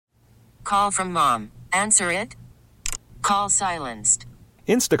Call from mom. Answer it. Call silenced.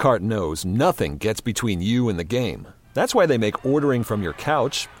 Instacart knows nothing gets between you and the game. That's why they make ordering from your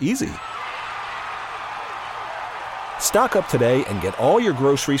couch easy. Stock up today and get all your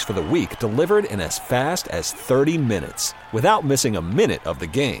groceries for the week delivered in as fast as 30 minutes without missing a minute of the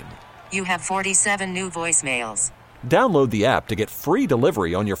game. You have 47 new voicemails. Download the app to get free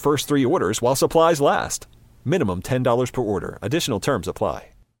delivery on your first 3 orders while supplies last. Minimum $10 per order. Additional terms apply.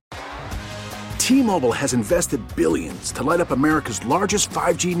 T-Mobile has invested billions to light up America's largest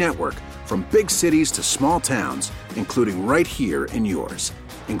 5G network, from big cities to small towns, including right here in yours.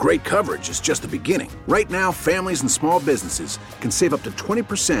 And great coverage is just the beginning. Right now, families and small businesses can save up to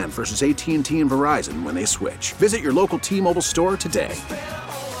 20% versus AT&T and Verizon when they switch. Visit your local T-Mobile store today.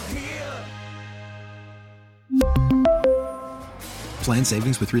 Plan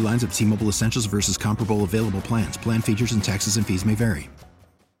savings with 3 lines of T-Mobile Essentials versus comparable available plans. Plan features and taxes and fees may vary.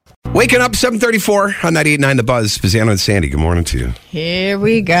 Waking up 7:34 on 98.9 The Buzz. Speziano and Sandy, good morning to you. Here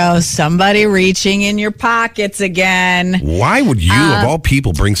we go. Somebody reaching in your pockets again. Why would you, of all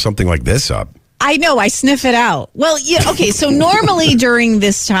people, bring something like this up? I know. I sniff it out. Well, yeah. Okay. So normally during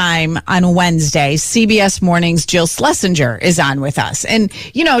this time on Wednesday, CBS Mornings' Jill Schlesinger is on with us. And,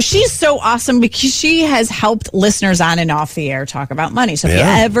 you know, she's so awesome because she has helped listeners on and off the air talk about money. So if you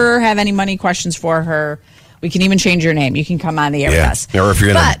ever have any money questions for her, we can even change your name. You can come on the air with us. Or if you're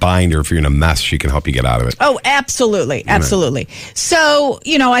in a bind or if you're in a mess, she can help you get out of it. Oh, absolutely. Absolutely. So,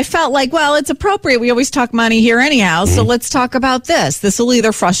 you know, I felt like, well, it's appropriate. We always talk money here anyhow. So let's talk about this. This will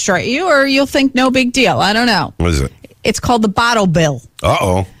either frustrate you or you'll think no big deal. I don't know. What is it? It's called the bottle bill.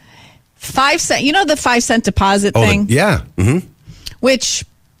 Uh-oh. 5 cent. You know the 5 cent deposit thing? Yeah. Mm-hmm. Which,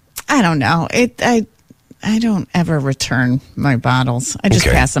 I don't know. I don't ever return my bottles. I just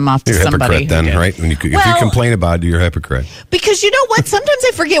pass them off to somebody. You're a hypocrite then, right? If you complain about it, you're a hypocrite. Because you know what? Sometimes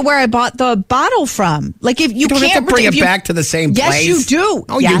I forget where I bought the bottle from. Like if you don't can't have to bring it back to the same place. Yes, you do.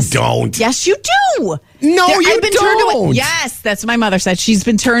 No, you don't. Yes, you do. No, you I've been don't. Turned away. Yes, that's what my mother said. She's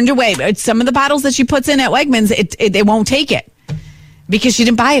been turned away. Some of the bottles that she puts in at Wegmans, they won't take it. Because she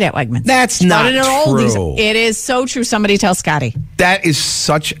didn't buy it at Wegmans. That's not true. It is so true. Somebody tell Scotty. That is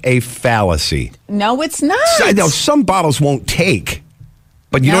such a fallacy. No, it's not. I know some bottles won't take,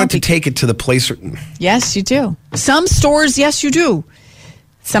 but you don't have to take it to the place. Yes, you do. Some stores, yes, you do.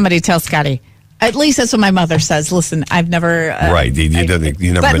 Somebody tell Scotty. At least that's what my mother says. Listen, I've never... right, you never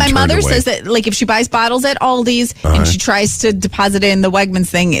but been my mother away. says that, like, if she buys bottles at Aldi's and she tries to deposit it in the Wegmans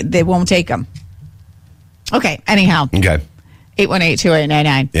thing, they won't take them. Okay, anyhow. Okay.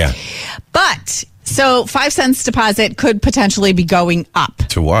 818-2899. Yeah. But, so 5 cents deposit could potentially be going up.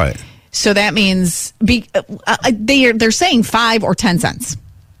 To what? So that means they're saying 5 or 10 cents.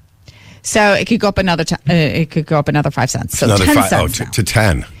 So it could go up another 5 cents. So another 10 cents to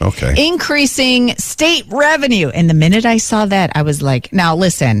 10. Okay. Increasing state revenue. And the minute I saw that, I was like, now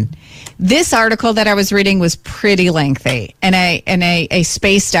listen, this article that I was reading was pretty lengthy. And I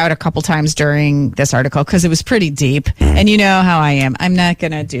spaced out a couple times during this article because it was pretty deep. And you know how I am. I'm not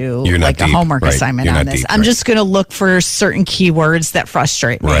going to do a homework assignment on this. I'm just going to look for certain keywords that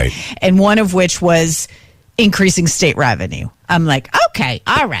frustrate me. Right. And one of which was increasing state revenue. I'm like, okay,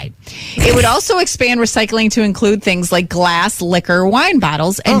 all right. It would also expand recycling to include things like glass, liquor, wine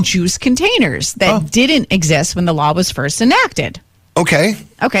bottles, and juice containers that didn't exist when the law was first enacted. Okay,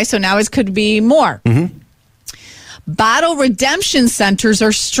 so now it could be more. Mm-hmm. Bottle redemption centers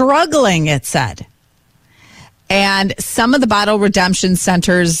are struggling, it said. And some of the bottle redemption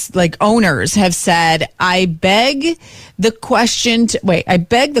centers, like owners, have said, I beg the question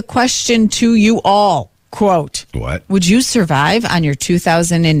to you all. Quote, what? Would you survive on your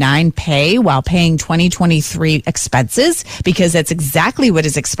 2009 pay while paying 2023 expenses? Because that's exactly what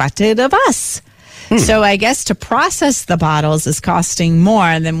is expected of us. So I guess to process the bottles is costing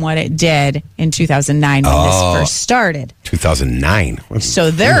more than what it did in 2009 when this first started. 2009. So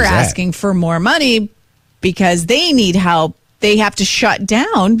they're asking for more money because they need help. They have to shut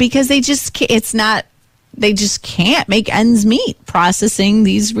down because they just can't make ends meet processing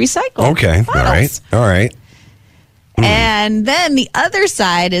these recycled bottles. All right. And then the other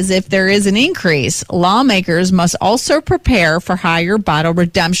side is if there is an increase, lawmakers must also prepare for higher bottle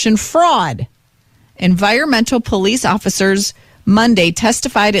redemption fraud. Environmental police officers Monday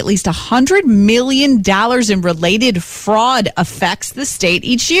testified at least $100 million in related fraud affects the state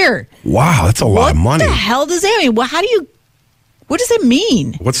each year. Wow, that's a lot of money. What the hell does that mean? Well, what does it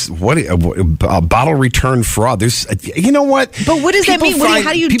mean? A bottle return fraud? You know what? But what does that mean?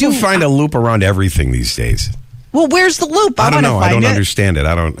 How do you people find a loop around everything these days? Well, where's the loop? I don't know. I don't understand it.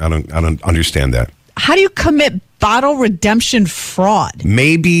 I don't understand that. How do you commit bottle redemption fraud?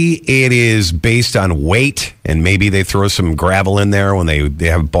 Maybe it is based on weight, and maybe they throw some gravel in there when they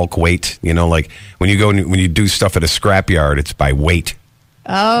have bulk weight. You know, like when you do stuff at a scrapyard, it's by weight.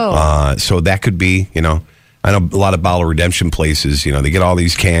 Oh. So that could be, I know a lot of bottle redemption places, they get all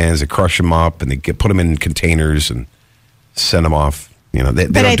these cans, they crush them up, and they put them in containers and send them off.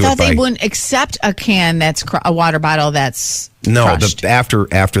 But I thought they wouldn't accept a can that's a water bottle that's crushed. After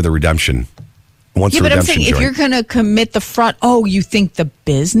the redemption. Once the but I'm redemption saying if you're going to commit the fraud, you think the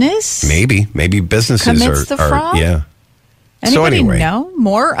business? Maybe businesses commits the fraud? Yeah. Anybody know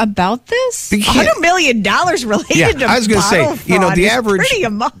more about this? $100 million related to I was going to say, fraud the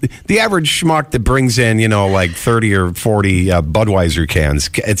average schmuck that brings in, like 30 or 40 Budweiser cans,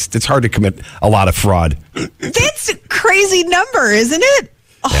 it's hard to commit a lot to fraud. That's a crazy number, isn't it?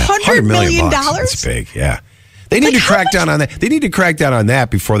 $100 million? That's big, yeah. They need to crack down on that. They need to crack down on that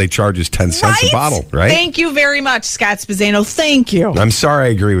before they charge us 10 cents a bottle, right? Thank you very much, Scott Spizzano. Thank you. I'm sorry I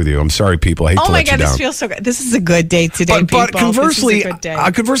agree with you. I'm sorry, people. I hate to let you down. This feels so good. This is a good day today, But conversely,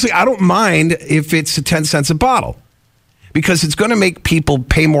 I don't mind if it's 10 cents a bottle because it's going to make people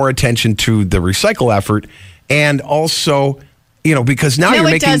pay more attention to the recycle effort and also, because now you're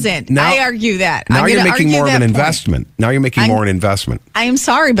making... No, it doesn't. I argue that. Now you're making more of an investment. Now you're making more an investment. I am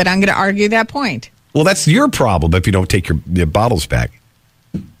sorry, but I'm going to argue that point. Well, that's your problem if you don't take your bottles back.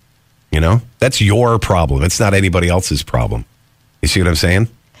 That's your problem. It's not anybody else's problem. You see what I'm saying?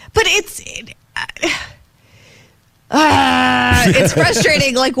 But it's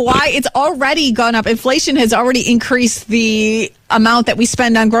frustrating. Like, why? It's already gone up. Inflation has already increased the amount that we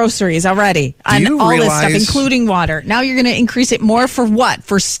spend on groceries already. On all this stuff, including water. Now you're going to increase it more for what?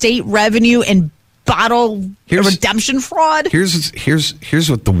 For state revenue and bottle redemption fraud? Here's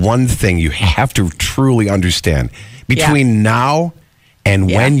what the one thing you have to truly understand. Between now and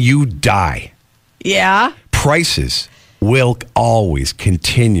when you die, prices will always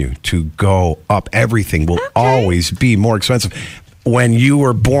continue to go up. Everything will always be more expensive. When you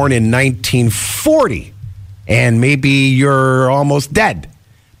were born in 1940 and maybe you're almost dead,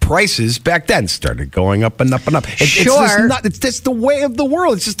 prices back then started going up and up and up. It's just the way of the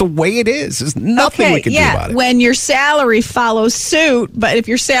world. It's just the way it is. There's nothing we can do about it. When your salary follows suit, but if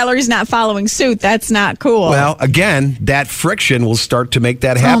your salary's not following suit, that's not cool. Well, again, that friction will start to make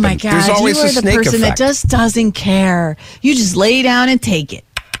that happen. Oh my God, There's always you are a snake the person effect. that just doesn't care. You just lay down and take it.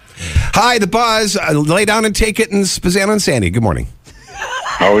 Hi, the Buzz. Lay down and take it. And Spizzano and Sandy. Good morning.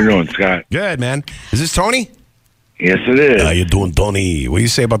 How are we doing, Scott? Good, man. Is this Tony? Yes, it is. How you doing, Tony? What do you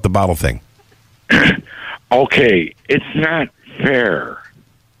say about the bottle thing? Okay, it's not fair.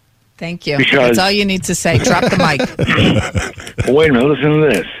 Thank you. That's all you need to say. Drop the mic. Wait a minute. Listen to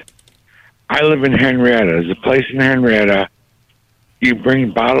this. I live in Henrietta. There's a place in Henrietta. You bring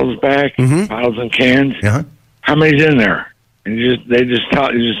bottles back, bottles and cans. Uh-huh. How many's in there? And you just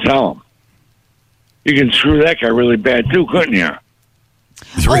tell them. You can screw that guy really bad too, couldn't you?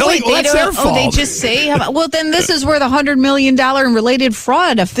 Really? That's their fault. They just say, well, then this is where the $100 million in related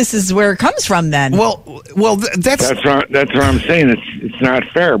fraud, if this is where it comes from, then. Well, that's what I'm saying. It's not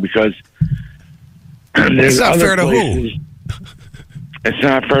fair because it's not fair to who? It's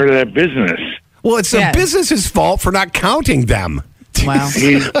not fair to that business. Well, it's the business's fault for not counting them. Wow.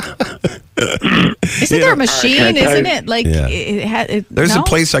 Isn't there a machine? Isn't it? Like, there's a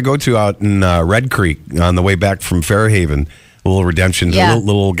place I go to out in Red Creek on the way back from Fairhaven. A little redemption,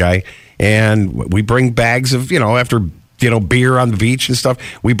 little guy, and we bring bags of after beer on the beach and stuff.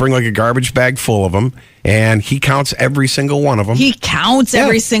 We bring like a garbage bag full of them, and he counts every single one of them. He counts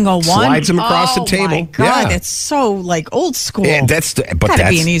every single one. Slides them across the table. Oh my God, that's so like old school. Yeah, that's be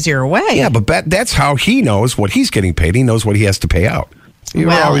an easier way. Yeah, but that's how he knows what he's getting paid. He knows what he has to pay out. You're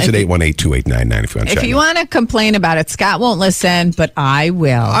always at 818-2899 if you want to complain about it. Scott won't listen, but I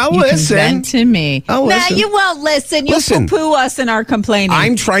will. I'll listen. Can vent to me. I'll listen. You won't listen. You poo-poo us in our complaining.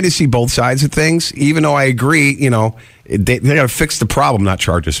 I'm trying to see both sides of things, even though I agree, they got to fix the problem, not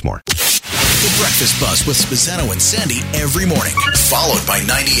charge us more. The Breakfast Buzz with Spizzano and Sandy every morning, followed by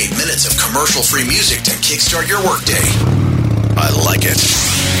 98 minutes of commercial-free music to kickstart your workday. I like it.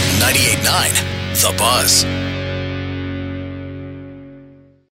 98.9 The Buzz.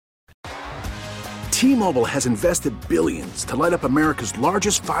 T-Mobile has invested billions to light up America's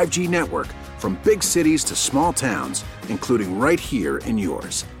largest 5G network, from big cities to small towns, including right here in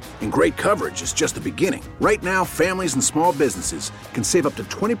yours. And great coverage is just the beginning. Right now, families and small businesses can save up to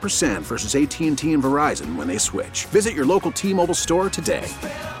 20% versus AT&T and Verizon when they switch. Visit your local T-Mobile store today.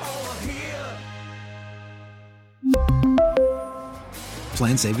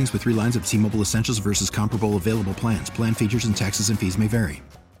 Plan savings with 3 lines of T-Mobile Essentials versus comparable available plans. Plan features and taxes and fees may vary.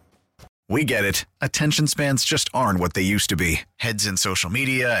 We get it. Attention spans just aren't what they used to be. Heads in social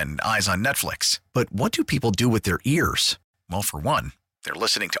media and eyes on Netflix. But what do people do with their ears? Well, for one, they're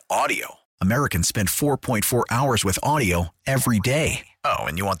listening to audio. Americans spend 4.4 hours with audio every day. Oh,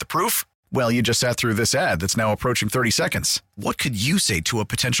 and you want the proof? Well, you just sat through this ad that's now approaching 30 seconds. What could you say to a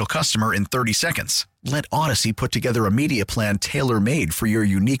potential customer in 30 seconds? Let Odyssey put together a media plan tailor-made for your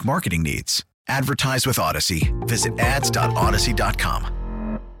unique marketing needs. Advertise with Odyssey. Visit ads.odyssey.com.